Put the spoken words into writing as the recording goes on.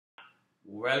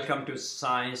Welcome to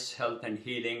Science, Health and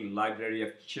Healing, Library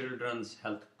of Children's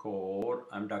Health Core.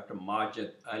 I'm Dr.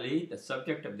 Majid Ali. The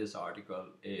subject of this article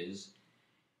is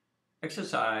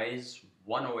Exercise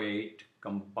 108,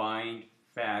 Combined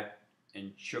Fat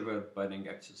and Sugar Burning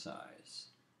Exercise.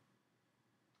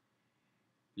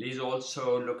 Please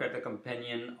also look at the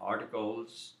companion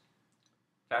articles,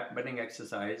 Fat Burning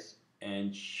Exercise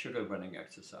and Sugar Burning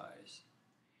Exercise.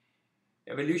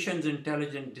 Evolution's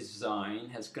intelligent design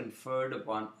has conferred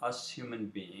upon us human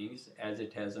beings, as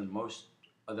it has on most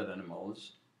other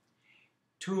animals,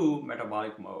 two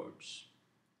metabolic modes.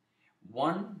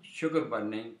 One, sugar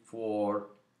burning for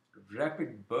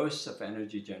rapid bursts of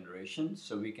energy generation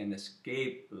so we can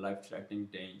escape life-threatening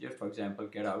danger. For example,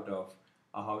 get out of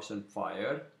a house on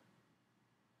fire.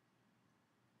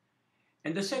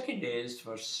 And the second is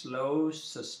for slow,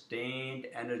 sustained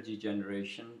energy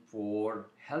generation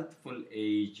for healthful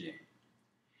aging.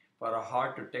 For a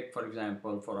heart to tick, for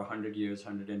example, for 100 years,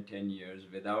 110 years,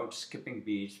 without skipping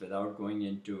beats, without going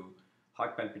into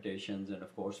heart palpitations, and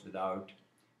of course, without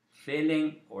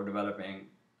failing or developing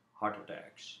heart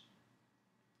attacks.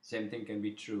 Same thing can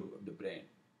be true of the brain.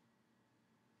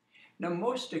 Now,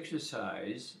 most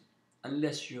exercise,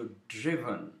 unless you're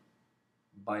driven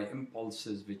by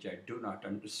impulses which I do not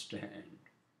understand,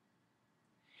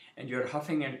 and you're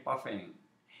huffing and puffing,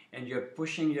 and you're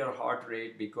pushing your heart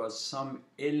rate because some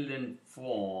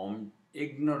ill-informed,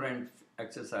 ignorant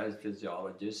exercise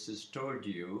physiologist has told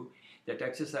you that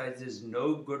exercise is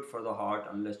no good for the heart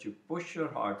unless you push your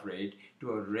heart rate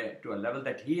to a level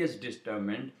that he has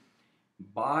determined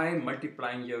by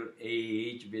multiplying your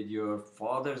age with your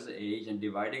father's age and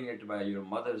dividing it by your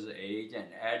mother's age and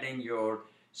adding your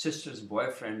sister's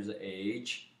boyfriend's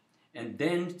age, and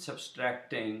then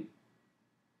subtracting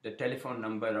the telephone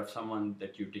number of someone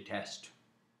that you detest.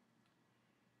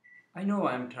 I know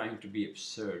I'm trying to be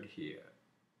absurd here,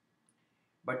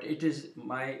 but it is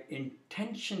my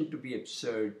intention to be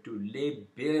absurd to lay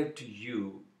bare to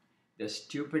you the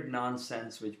stupid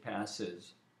nonsense which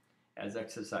passes as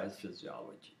exercise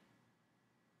physiology.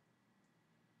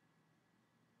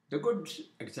 The good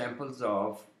examples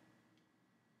of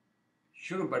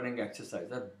sugar burning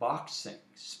exercise are boxing,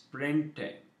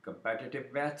 sprinting, competitive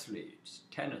athletes,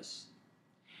 tennis.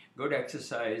 Good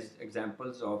exercise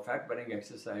examples of fat burning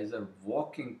exercise are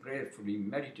walking prayerfully,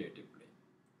 meditatively,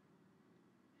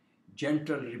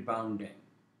 gentle rebounding,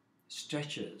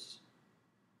 stretches.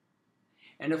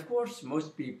 And of course,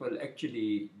 most people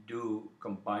actually do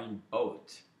combine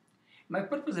both. My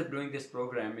purpose of doing this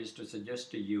program is to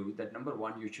suggest to you that number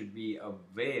one, you should be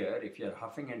aware if you're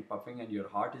huffing and puffing and your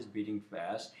heart is beating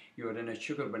fast, you're in a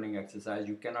sugar burning exercise,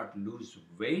 you cannot lose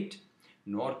weight,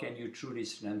 nor can you truly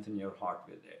strengthen your heart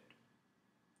with it.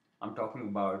 I'm talking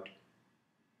about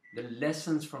the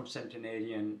lessons from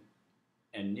centenarian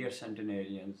and near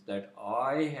centenarians that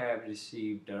I have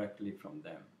received directly from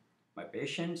them, my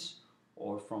patients,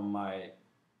 or from my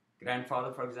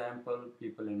grandfather, for example,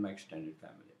 people in my extended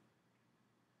family.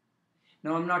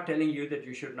 Now, I'm not telling you that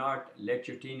you should not let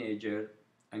your teenager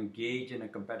engage in a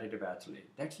competitive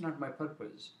athlete. That's not my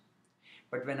purpose.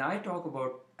 But when I talk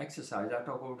about exercise, I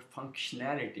talk about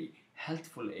functionality,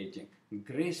 healthful aging,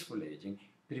 graceful aging,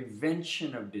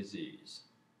 prevention of disease.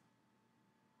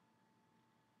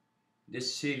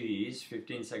 This series,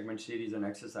 15-segment series on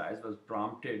exercise, was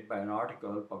prompted by an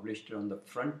article published on the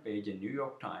front page in New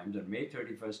York Times on May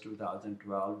 31st,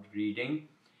 2012, reading,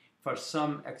 "For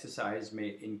some, exercise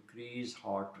may increase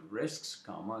heart risks,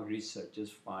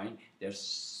 researchers find." They're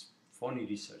phony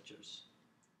researchers.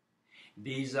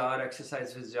 These are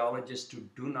exercise physiologists who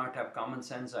do not have common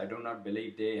sense. I do not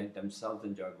believe they themselves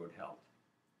enjoy good health.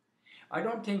 I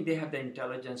don't think they have the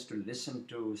intelligence to listen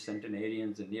to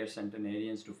centenarians and near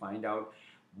centenarians to find out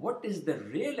what is the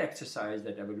real exercise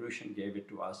that evolution gave it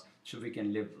to us so we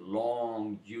can live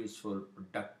long, useful,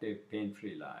 productive,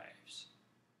 pain-free lives.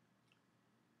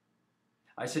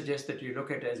 I suggest that you look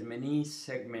at as many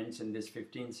segments in this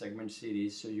 15-segment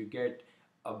series so you get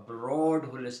a broad,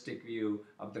 holistic view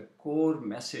of the core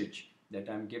message that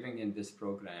I'm giving in this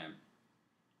program.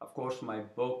 Of course, my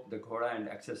book, The Ghoda and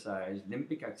Exercise,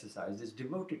 Olympic Exercise, is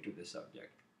devoted to this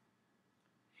subject.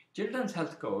 Children's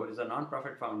Health Core is a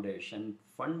non-profit foundation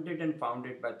funded and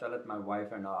founded by Talat, my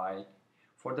wife, and I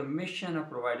for the mission of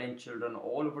providing children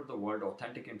all over the world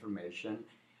authentic information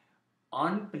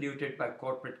unpolluted by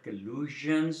corporate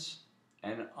collusions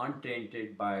and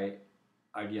untainted by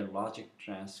ideologic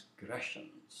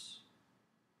transgressions.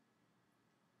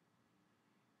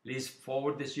 Please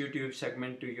forward this YouTube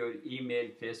segment to your email,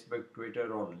 Facebook,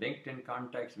 Twitter, or LinkedIn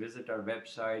contacts. Visit our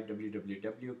website,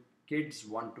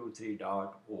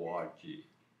 www.kids123.org.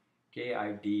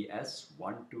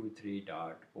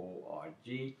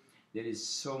 kids123.org. There is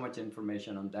so much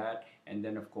information on that. And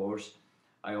then, of course,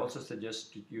 I also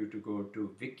suggest you to go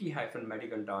to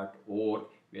wiki-medical.org,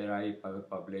 where I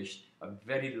published a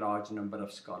very large number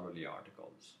of scholarly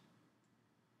articles.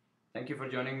 Thank you for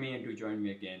joining me, and do join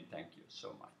me again. Thank you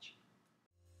so much.